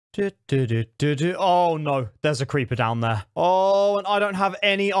Oh, no. There's a creeper down there. Oh, and I don't have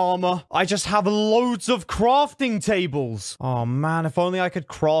any armor. I just have loads of crafting tables. Oh, man. If only I could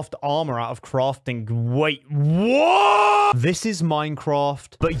craft armor out of crafting. Wait, what? This is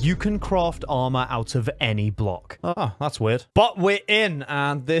Minecraft, but you can craft armor out of any block. Oh, that's weird. But we're in,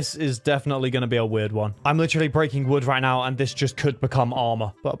 and this is definitely going to be a weird one. I'm literally breaking wood right now, and this just could become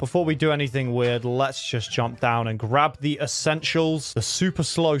armor. But before we do anything weird, let's just jump down and grab the essentials. The super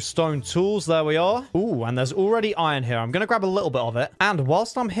slow stone tools. There we are. Ooh, and there's already iron here. I'm going to grab a little bit of it. And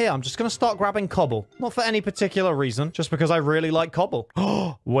whilst I'm here, I'm just going to start grabbing cobble. Not for any particular reason, just because I really like cobble.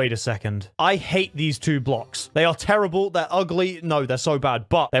 Oh, wait a second. I hate these two blocks. They are terrible. They're ugly. No, they're so bad,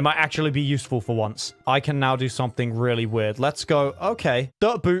 but they might actually be useful for once. I can now do something really weird. Let's go. Okay.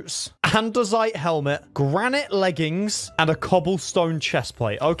 Dirt boots, andesite helmet, granite leggings, and a cobblestone chest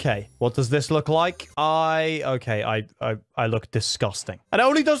plate. Okay. What does this look like? I look disgusting. And it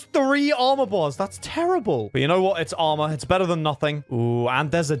only does 3 armor bars. That's terrible. But you know what? It's armor. It's better than nothing. Ooh,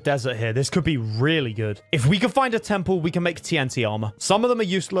 and there's a desert here. This could be really good. If we can find a temple, we can make TNT armor. Some of them are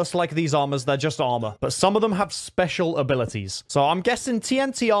useless, like these armors. They're just armor. But some of them have special abilities. So I'm guessing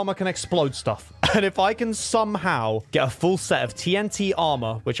TNT armor can explode stuff. And if I can somehow get a full set of TNT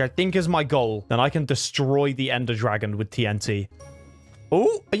armor, which I think is my goal, then I can destroy the Ender Dragon with TNT.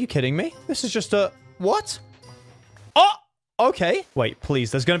 Oh, are you kidding me? This is just a... What? Oh! Okay. Wait,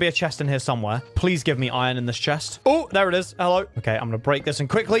 please. There's going to be a chest in here somewhere. Please give me iron in this chest. Oh, there it is. Hello. Okay, I'm going to break this in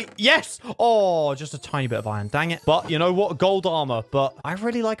quickly. Yes! Oh, just a tiny bit of iron. Dang it. But you know what? Gold armor. But I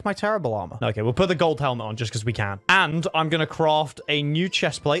really like my terrible armor. Okay, we'll put the gold helmet on just because we can. And I'm going to craft a new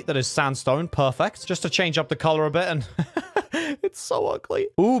chest plate that is sandstone. Perfect. Just to change up the color a bit and... It's so ugly.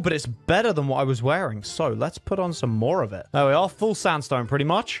 Ooh, but it's better than what I was wearing. So let's put on some more of it. There we are. Full sandstone, pretty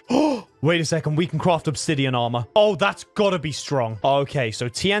much. Wait a second. We can craft obsidian armor. Oh, that's got to be strong. Okay, so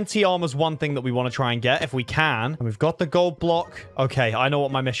TNT armor is one thing that we want to try and get if we can. And we've got the gold block. Okay, I know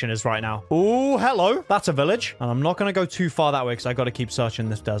what my mission is right now. Ooh, hello. That's a village. And I'm not going to go too far that way because I got to keep searching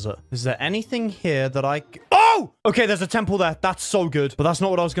this desert. Is there anything here that I... Oh! Okay, there's a temple there. That's so good. But that's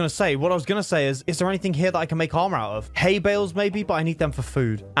not what I was going to say. What I was going to say is there anything here that I can make armor out of? Hay bales, maybe, but I need them for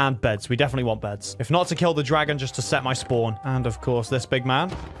food. And beds. We definitely want beds. If not to kill the dragon, just to set my spawn. And, of course, this big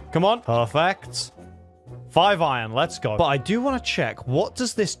man. Come on. Perfect. 5 iron. Let's go. But I do want to check. What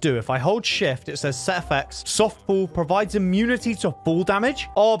does this do? If I hold shift, it says set effects. Soft fall provides immunity to fall damage.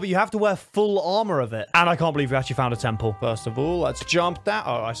 Oh, but you have to wear full armor of it. And I can't believe we actually found a temple. First of all, let's jump that.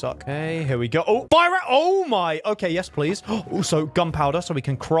 Oh, I suck. Okay, here we go. Oh, fire it. Oh, my. Okay, yes, please. Also, gunpowder so we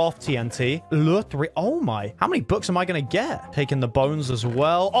can craft TNT. Lure 3. Oh, my. How many books am I going to get? Taking the bones as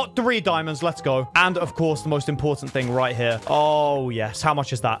well. Oh, 3 diamonds. Let's go. And, of course, the most important thing right here. Oh, yes. How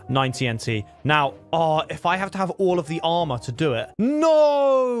much is that? 9 TNT. Now, if I have to have all of the armor to do it.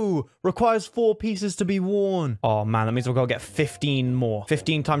 No! Requires 4 pieces to be worn. Oh, man. That means we've got to get 15 more.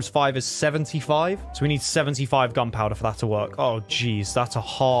 15 times 5 is 75. So we need 75 gunpowder for that to work. Oh, geez. That's a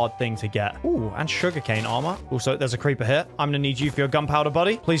hard thing to get. Ooh, and sugarcane armor. Also, there's a creeper here. I'm going to need you for your gunpowder,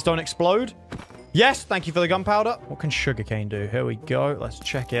 buddy. Please don't explode. Yes, thank you for the gunpowder. What can sugarcane do? Here we go. Let's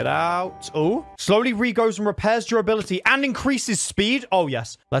check it out. Oh, slowly regrows and repairs durability and increases speed. Oh,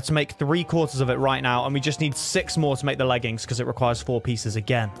 yes. Let's make 3/4 of it right now. And we just need 6 more to make the leggings because it requires 4 pieces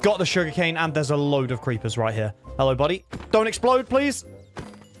again. Got the sugarcane and there's a load of creepers right here. Hello, buddy. Don't explode, please.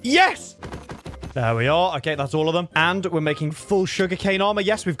 Yes! There we are. Okay, that's all of them. And we're making full sugarcane armor.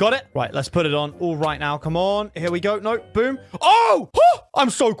 Yes, we've got it. Right, let's put it on. All right now. Come on. Here we go. No, boom. Oh! I'm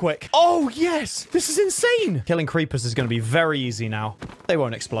so quick. Oh, yes. This is insane. Killing creepers is going to be very easy now. They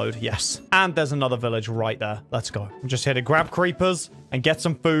won't explode. Yes. And there's another village right there. Let's go. I'm just here to grab creepers and get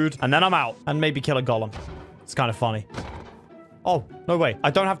some food. And then I'm out. And maybe kill a golem. It's kind of funny. Oh, no way. I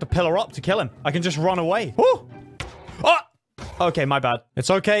don't have to pillar up to kill him. I can just run away. Woo! Ah! Okay, my bad. It's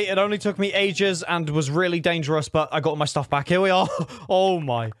okay. It only took me ages and was really dangerous, but I got my stuff back. Here we are. Oh,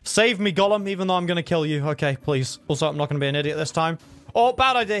 my. Save me, Golem, even though I'm going to kill you. Okay, please. Also, I'm not going to be an idiot this time. Oh,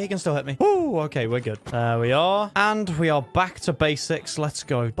 bad idea. He can still hit me. Ooh, okay, we're good. There we are. And we are back to basics. Let's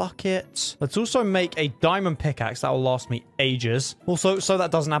go. Bucket. Let's also make a diamond pickaxe. That will last me ages. Also, so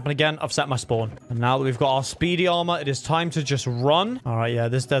that doesn't happen again, I've set my spawn. And now that we've got our speedy armor, it is time to just run. All right, yeah,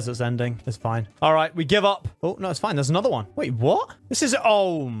 this desert's ending. It's fine. All right, we give up. Oh, no, it's fine. There's another one. Wait, what? This is...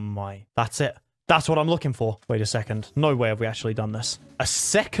 Oh, my. That's it. That's what I'm looking for. Wait a second. No way have we actually done this. A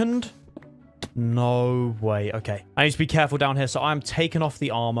second... No way. Okay. I need to be careful down here. So I'm taking off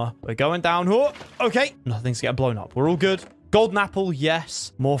the armor. We're going down. Oh, okay. Nothing's getting blown up. We're all good. Golden apple.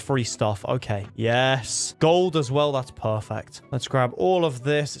 Yes. More free stuff. Okay. Yes. Gold as well. That's perfect. Let's grab all of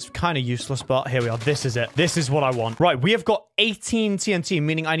this. It's kind of useless, but here we are. This is it. This is what I want. Right. We have got 18 TNT,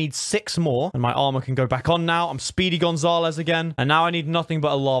 meaning I need 6 more. And my armor can go back on now. I'm Speedy Gonzalez again. And now I need nothing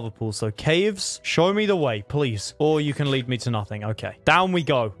but a lava pool. So caves, show me the way, please. Or you can lead me to nothing. Okay. Down we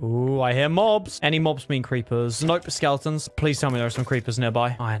go. Ooh, I hear mobs. Any mobs mean creepers. Nope, skeletons. Please tell me there are some creepers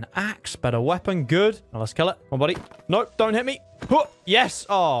nearby. Iron axe, better weapon. Good. Now let's kill it. Come on, buddy. Nope, don't hit me. Huh, yes.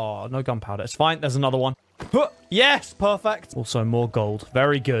 Oh, no gunpowder. It's fine. There's another one. Huh, yes, perfect. Also, more gold.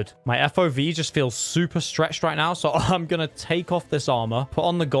 Very good. My FOV just feels super stretched right now, so I'm going to take off this armor, put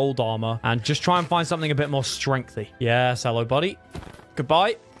on the gold armor, and just try and find something a bit more strengthy. Yes, hello, buddy.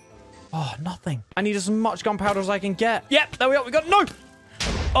 Goodbye. Oh, nothing. I need as much gunpowder as I can get. Yep, there we are. We got no.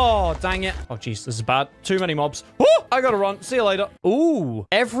 Oh, dang it. Oh, jeez, this is bad. Too many mobs. Oh, I gotta run. See you later. Ooh,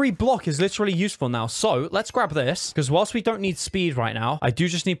 every block is literally useful now. So let's grab this, because whilst we don't need speed right now, I do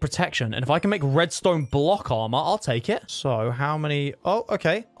just need protection. And if I can make redstone block armor, I'll take it. So how many? Oh,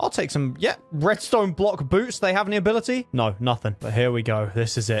 okay. I'll take some. Yeah, redstone block boots. They have any ability? No, nothing. But here we go.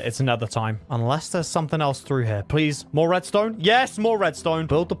 This is it. It's another time. Unless there's something else through here. Please, more redstone? Yes, more redstone.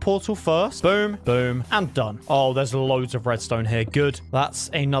 Build the portal first. Boom, boom, and done. Oh, there's loads of redstone here. Good. That's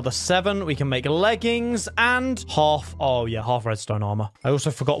another 7. We can make leggings and half. Oh, yeah, half redstone armor. I also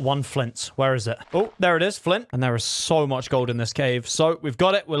forgot 1 flint. Where is it? Oh, there it is, flint. And there is so much gold in this cave. So we've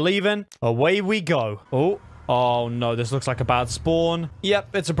got it. We're leaving. Away we go. Oh, no, this looks like a bad spawn.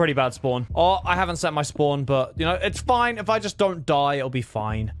 Yep, it's a pretty bad spawn. Oh, I haven't set my spawn, but, you know, it's fine. If I just don't die, it'll be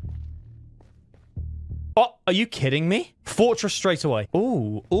fine. Oh, are you kidding me? Fortress straight away.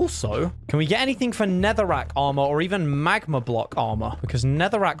 Ooh, also, can we get anything for netherrack armor or even magma block armor? Because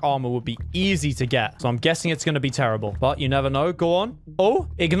netherrack armor would be easy to get. So I'm guessing it's going to be terrible. But you never know. Go on. Oh,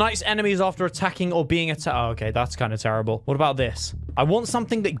 ignites enemies after attacking or being attacked. Oh, okay, that's kind of terrible. What about this? I want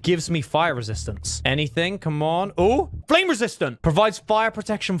something that gives me fire resistance. Anything? Come on. Oh, flame resistant. Provides fire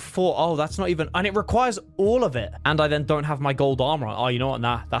protection for... Oh, that's not even... And it requires all of it. And I then don't have my gold armor on. Oh, you know what?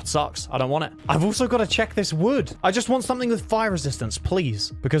 Nah, that sucks. I don't want it. I've also got to check this wood. I just want something with fire resistance,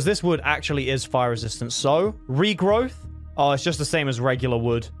 please. Because this wood actually is fire resistant. So, regrowth. Oh, it's just the same as regular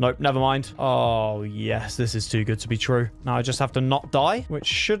wood. Nope, never mind. Oh, yes, this is too good to be true. Now I just have to not die, which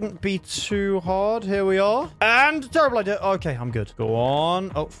shouldn't be too hard. Here we are. And terrible idea. Okay, I'm good. Go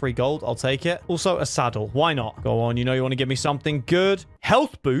on. Oh, free gold. I'll take it. Also, a saddle. Why not? Go on. You know you want to give me something good.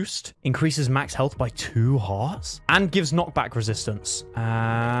 Health boost. Increases max health by 2 hearts. And gives knockback resistance.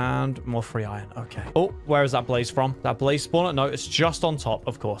 And more free iron. Okay. Oh, where is that blaze from? That blaze spawner? No, it's just on top,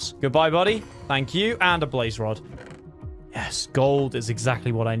 of course. Goodbye, buddy. Thank you. And a blaze rod. Yes, gold is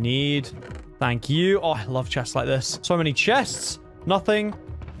exactly what I need. Thank you. Oh, I love chests like this. So many chests. Nothing.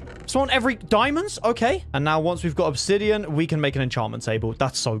 So on every... Diamonds? Okay. And now once we've got obsidian, we can make an enchantment table.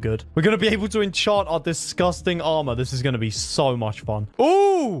 That's so good. We're going to be able to enchant our disgusting armor. This is going to be so much fun.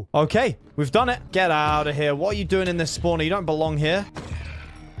 Ooh! Okay. We've done it. Get out of here. What are you doing in this spawner? You don't belong here.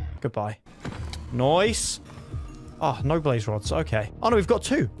 Goodbye. Nice. Oh, no blaze rods. Okay. Oh, no, we've got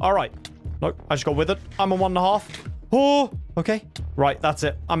 2. All right. Nope. I just got withered. I'm on 1.5. Oh, okay. Right, that's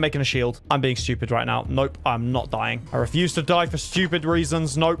it. I'm making a shield. I'm being stupid right now. Nope, I'm not dying. I refuse to die for stupid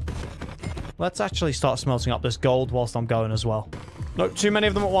reasons. Nope. Let's actually start smelting up this gold whilst I'm going as well. Nope, too many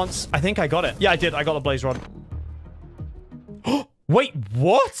of them at once. I think I got it. Yeah, I did. I got the blaze rod. Wait,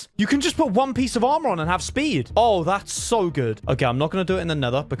 what? You can just put 1 piece of armor on and have speed. Oh, that's so good. Okay, I'm not going to do it in the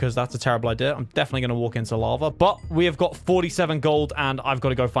nether because that's a terrible idea. I'm definitely going to walk into lava. But we have got 47 gold and I've got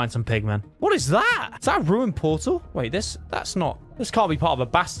to go find some pigmen. What is that? Is that a ruined portal? Wait, that's not... This can't be part of a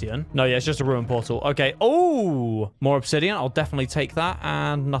bastion. No, yeah, it's just a ruined portal. Okay. Oh, more obsidian. I'll definitely take that.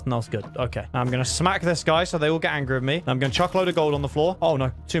 And nothing else good. Okay. Now I'm going to smack this guy so they all get angry with me. I'm going to chuck a load of gold on the floor. Oh,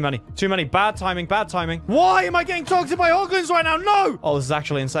 no. Too many. Too many. Bad timing. Bad timing. Why am I getting targeted by hoglins right now? No! Oh, this is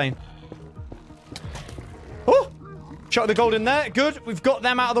actually insane. Oh! Chuck the gold in there. Good. We've got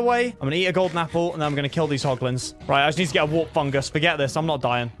them out of the way. I'm going to eat a golden apple, and then I'm going to kill these hoglins. Right, I just need to get a warp fungus. Forget this. I'm not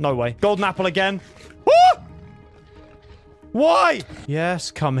dying. No way. Golden apple again. Woo! Why?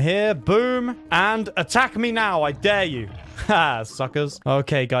 Yes, come here. Boom. And attack me now. I dare you. Ha, suckers.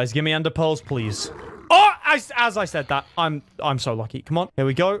 Okay, guys. Give me ender pearls, please. Oh, as I said that, I'm so lucky. Come on. Here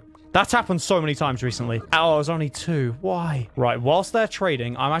we go. That's happened so many times recently. Oh, it was only 2. Why? Right, whilst they're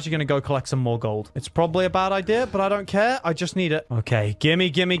trading, I'm actually going to go collect some more gold. It's probably a bad idea, but I don't care. I just need it. Okay, gimme,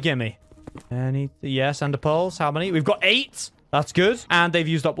 gimme, gimme. Yes, ender pearls. How many? We've got 8. That's good. And they've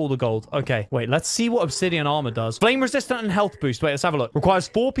used up all the gold. Okay, wait. Let's see what obsidian armor does. Flame resistant and health boost. Wait, let's have a look. Requires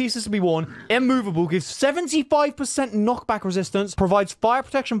 4 pieces to be worn. Immovable. Gives 75% knockback resistance. Provides fire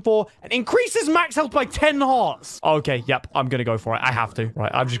protection for. And increases max health by 10 hearts. Okay, yep. I'm going to go for it. I have to.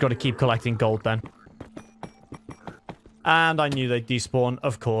 Right, I've just got to keep collecting gold then. And I knew they'd despawn,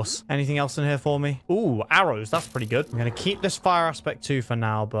 of course. Anything else in here for me? Ooh, arrows. That's pretty good. I'm going to keep this fire aspect 2 for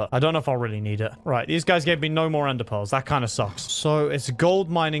now, but I don't know if I'll really need it. Right, these guys gave me no more ender pearls. That kind of sucks. So it's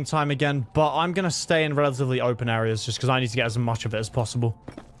gold mining time again, but I'm going to stay in relatively open areas just because I need to get as much of it as possible.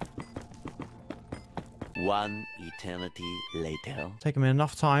 One eternity later. Taking me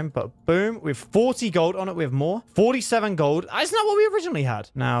enough time, but boom. We have 40 gold on it. We have more. 47 gold. Isn't that what we originally had?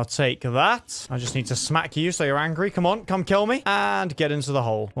 Now take that. I just need to smack you so you're angry. Come on, come kill me. And get into the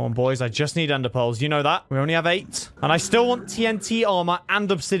hole. Come on, boys. I just need ender pearls. You know that. We only have 8. And I still want TNT armor and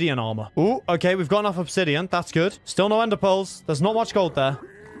obsidian armor. Ooh, okay. We've got enough obsidian. That's good. Still no ender pearls. There's not much gold there.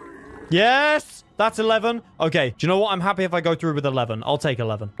 Yes! That's 11. Okay, do you know what? I'm happy if I go through with 11. I'll take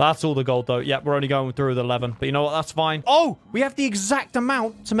 11. That's all the gold, though. Yep, we're only going through with 11. But you know what? That's fine. Oh, we have the exact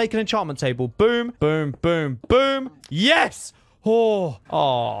amount to make an enchantment table. Boom, boom, boom, boom. Yes! Oh,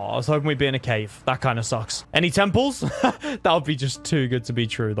 I was hoping we'd be in a cave. That kind of sucks. Any temples? That would be just too good to be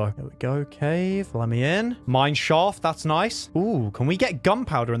true, though. There we go. Cave. Let me in. Mine shaft. That's nice. Ooh, can we get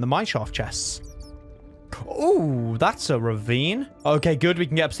gunpowder in the mine shaft chests? Ooh, that's a ravine. Okay, good. We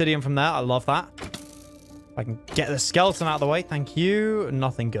can get obsidian from there. I love that. I can get the skeleton out of the way. Thank you.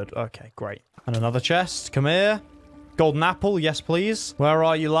 Nothing good. Okay, great. And another chest. Come here. Golden apple. Yes, please. Where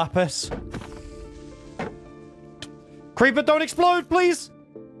are you, Lapis? Creeper, don't explode, please.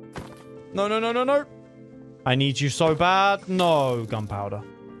 No, no, no, no, no. I need you so bad. No, gunpowder.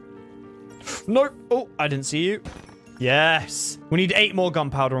 No. Oh, I didn't see you. Yes. We need 8 more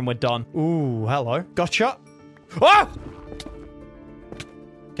gunpowder and we're done. Ooh, hello. Gotcha. Ah!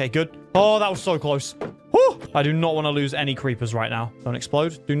 Okay, good. Oh, that was so close. Whew. I do not want to lose any creepers right now. Don't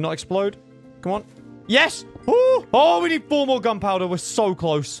explode. Do not explode. Come on. Yes. Ooh. Oh, we need 4 more gunpowder. We're so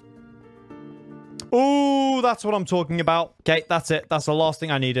close. Ooh, that's what I'm talking about. Okay, that's it. That's the last thing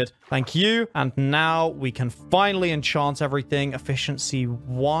I needed. Thank you. And now we can finally enchant everything. Efficiency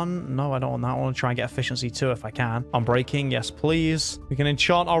 1. No, I don't want that. I want to try and get efficiency 2 if I can. Unbreaking. Yes, please. We can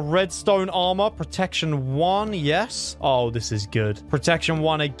enchant our redstone armor. Protection 1. Yes. Oh, this is good. Protection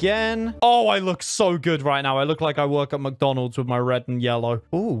 1 again. Oh, I look so good right now. I look like I work at McDonald's with my red and yellow.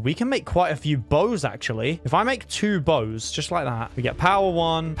 Ooh, we can make quite a few bows, actually. If I make 2 bows, just like that, we get power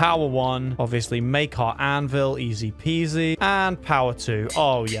 1, obviously make our anvil, easy peasy, and power 2.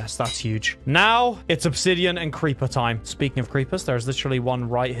 Oh, yes, that's huge. Now, it's obsidian and creeper time. Speaking of creepers, there's literally one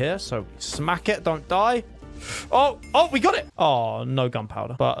right here, so smack it, don't die. Oh, we got it. Oh, no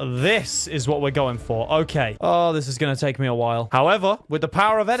gunpowder. But this is what we're going for. Okay. Oh, this is going to take me a while. However, with the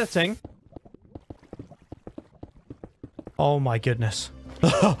power of editing... Oh, my goodness.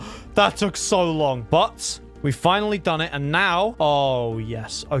 That took so long. But... we've finally done it, and now... oh,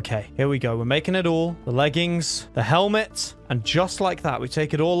 yes. Okay, here we go. We're making it all. The leggings, the helmet, and just like that, we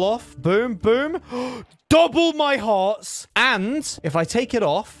take it all off. Boom, boom. Double my hearts. And if I take it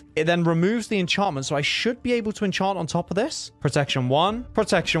off, it then removes the enchantment, so I should be able to enchant on top of this. Protection 1,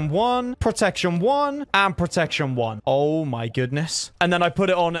 protection 1, protection 1, and protection 1. Oh, my goodness. And then I put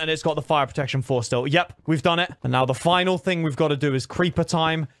it on, and it's got the fire protection 4 still. Yep, we've done it. And now the final thing we've got to do is creeper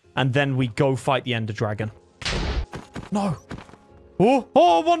time, and then we go fight the Ender Dragon. No.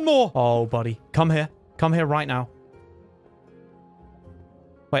 Oh, one more. Oh, buddy. Come here. Come here right now.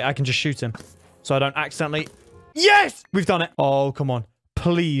 Wait, I can just shoot him. So I don't accidentally... yes! We've done it. Oh, come on.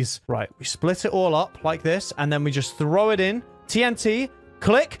 Please. Right, we split it all up like this, and then we just throw it in. TNT.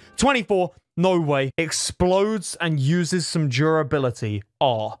 Click. 24. No way. Explodes and uses some durability.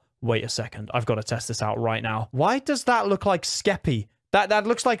 Oh, wait a second. I've got to test this out right now. Why does that look like Skeppy? That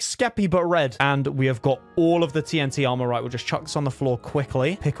looks like Skeppy, but red. And we have got all of the TNT armor. Right, we'll just chuck this on the floor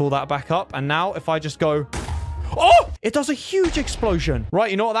quickly. Pick all that back up. And now if I just go... oh! It does a huge explosion.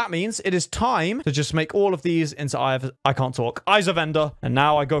 Right, you know what that means? It is time to just make all of these into I can't talk. Eyes of Ender. And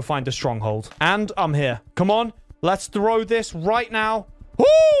now I go find a stronghold. And I'm here. Come on. Let's throw this right now.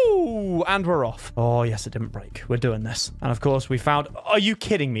 Woo! And we're off. Oh, yes, it didn't break. We're doing this. And of course, we found... are you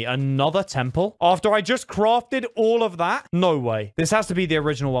kidding me? Another temple? After I just crafted all of that? No way. This has to be the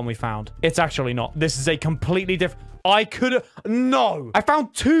original one we found. It's actually not. This is a completely different... I could have... no! I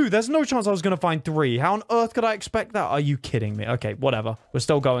found 2. There's no chance I was going to find 3. How on earth could I expect that? Are you kidding me? Okay, whatever. We're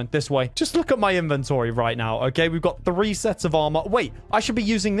still going this way. Just look at my inventory right now, okay? We've got 3 sets of armor. Wait, I should be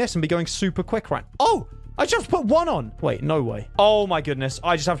using this and be going super quick, right? Oh! I just have to put 1 on. Wait, no way. Oh, my goodness.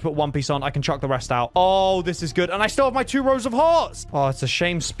 I just have to put 1 piece on. I can chuck the rest out. Oh, this is good. And I still have my 2 rows of hearts. Oh, it's a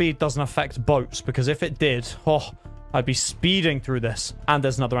shame speed doesn't affect boats, because if it did, oh, I'd be speeding through this. And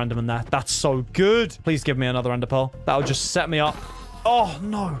there's another enderman there. That's so good. Please give me another ender pearl. That'll just set me up Oh,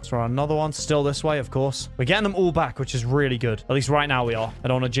 no. Let's throw another one. Still this way, of course. We're getting them all back, which is really good. At least right now we are. I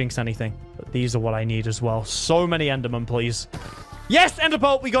don't want to jinx anything. But these are what I need as well. So many Endermen, please. Yes, Ender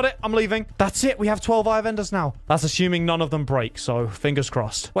Pearl. We got it. I'm leaving. That's it. We have 12 Eye of Enders now. That's assuming none of them break. So fingers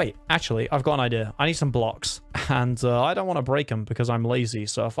crossed. Wait, actually, I've got an idea. I need some blocks. And I don't want to break them because I'm lazy.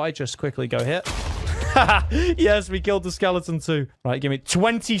 So if I just quickly go here. Yes, we killed the skeleton too. Right, give me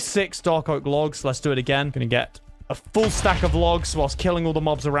 26 dark oak logs. Let's do it again. Gonna get a full stack of logs whilst killing all the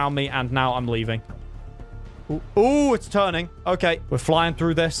mobs around me. And now I'm leaving. Ooh, it's turning. Okay, we're flying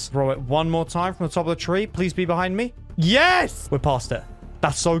through this. Throw it one more time from the top of the tree. Please be behind me. Yes! We're past it.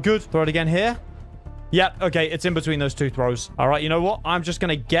 That's so good. Throw it again here. Yep, okay, it's in between those two throws. All right, you know what? I'm just going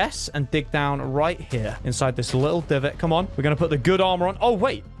to guess and dig down right here inside this little divot. Come on. We're going to put the good armor on. Oh,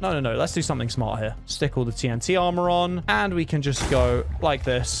 wait. No. Let's do something smart here. Stick all the TNT armor on, and we can just go like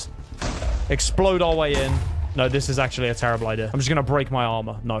this. Explode our way in. No, this is actually a terrible idea. I'm just going to break my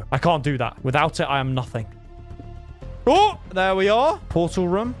armor. No, I can't do that. Without it, I am nothing. Oh, there we are. Portal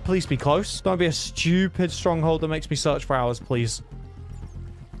room. Please be close. Don't be a stupid stronghold that makes me search for hours, please.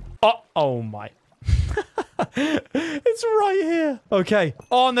 Oh my. It's right here. Okay.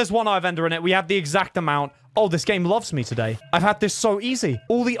 Oh, and there's one Eye of Ender in it. We have the exact amount. Oh, this game loves me today. I've had this so easy.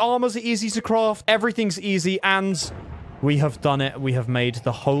 All the armors are easy to craft. Everything's easy. And we have done it. We have made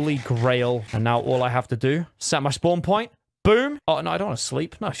the Holy Grail. And now all I have to do, set my spawn point. Boom. Oh, no, I don't want to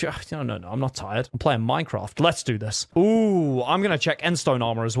sleep. No. I'm not tired. I'm playing Minecraft. Let's do this. Ooh, I'm going to check endstone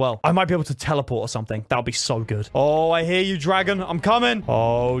armor as well. I might be able to teleport or something. That would be so good. Oh, I hear you, dragon. I'm coming.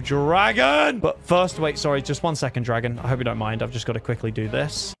 Oh, dragon. But first, wait, sorry. Just 1 second, dragon. I hope you don't mind. I've just got to quickly do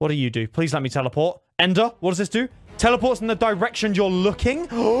this. What do you do? Please let me teleport. Ender, what does this do? Teleports in the direction you're looking.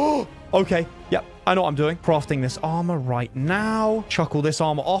 Oh, okay. Yep. I know what I'm doing. Crafting this armor right now. Chuck all this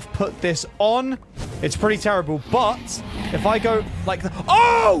armor off. Put this on. It's pretty terrible, but if I go like that...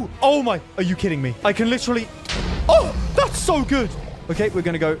 Oh! Oh my... Are you kidding me? I can literally... Oh! That's so good! Okay, we're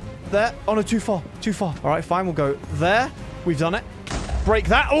going to go there. Oh, no, too far. Too far. All right, fine. We'll go there. We've done it. Break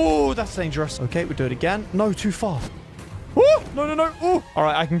that. Oh, that's dangerous. Okay, we'll do it again. No, too far. Oh, no. Oh. All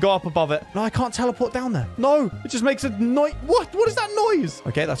right, I can go up above it. No, I can't teleport down there. No, it just makes a noise. What? What is that noise?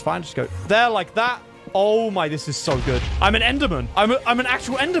 Okay, that's fine. Just go there like that. Oh my, this is so good. I'm an Enderman. I'm an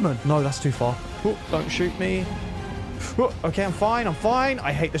actual Enderman. No, that's too far. Oh, don't shoot me. Oh, okay, I'm fine.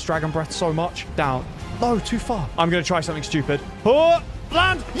 I hate this dragon breath so much. Down. No, too far. I'm going to try something stupid. Oh,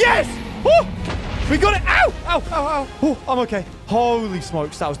 land. Yes. Oh, we got it. Ow. Oh, I'm okay. Holy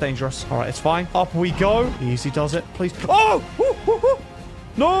smokes, that was dangerous. All right, it's fine. Up we go. Easy does it, please. Oh.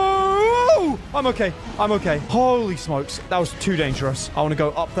 No. I'm okay. Holy smokes, that was too dangerous. I want to go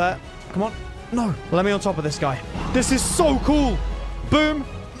up there. Come on. No, let me on top of this guy. This is so cool. Boom.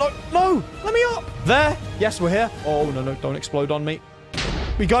 No, let me up. There. Yes, we're here. Oh, no, don't explode on me.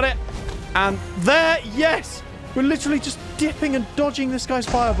 We got it. And there. Yes. We're literally just dipping and dodging this guy's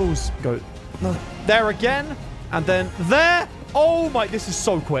fireballs. Go. No. There again. And then there. Oh, my. This is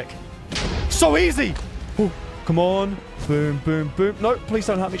so quick. So easy. Ooh, come on. Boom. No, please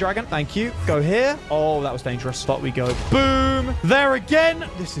don't hurt me, dragon. Thank you. Go here. Oh, that was dangerous. But we go. Boom. There again.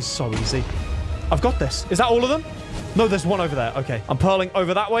 This is so easy. I've got this. Is that all of them? No, there's one over there. Okay. I'm purling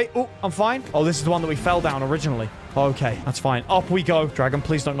over that way. Oh, I'm fine. Oh, this is the one that we fell down originally. Okay, that's fine. Up we go. Dragon,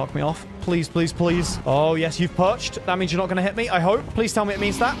 please don't knock me off. Please. Oh, yes, you've perched. That means you're not going to hit me, I hope. Please tell me it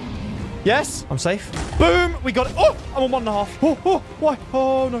means that. Yes, I'm safe. Boom, we got it. Oh, I'm on 1.5. Oh, why?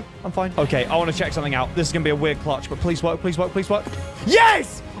 Oh, no, I'm fine. Okay, I want to check something out. This is going to be a weird clutch, but please work.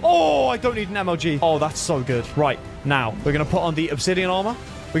 Yes! Oh, I don't need an MLG. Oh, that's so good. Right, now, we're going to put on the obsidian armor.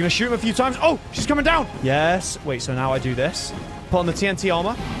 We're going to shoot him a few times. Oh, she's coming down. Yes. Wait, so now I do this. Put on the TNT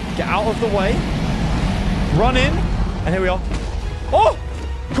armor. Get out of the way. Run in. And here we are. Oh,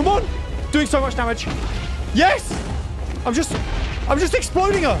 come on. Doing so much damage. Yes. I'm just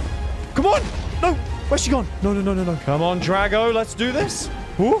exploding her. Come on. No. Where's she gone? No. Come on, Drago. Let's do this.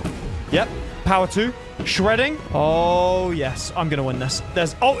 Ooh. Yep. Power 2. Shredding. Oh, yes. I'm going to win this.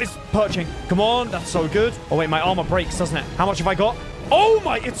 Oh, it's perching. Come on. That's so good. Oh, wait. My armor breaks, doesn't it? How much have I got? Oh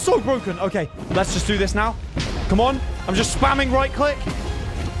my, it's so broken. Okay, let's just do this now. Come on. I'm just spamming right click.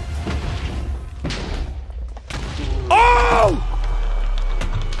 Oh!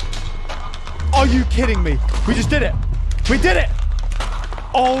 Are you kidding me? We just did it. We did it.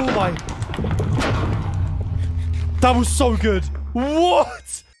 Oh my. That was so good.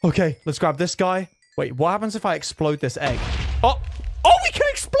 What? Okay, let's grab this guy. Wait, what happens if I explode this egg? Oh, we can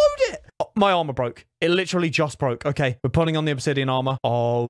explode it. Oh, my armor broke. It literally just broke. Okay, we're putting on the obsidian armor. Oh,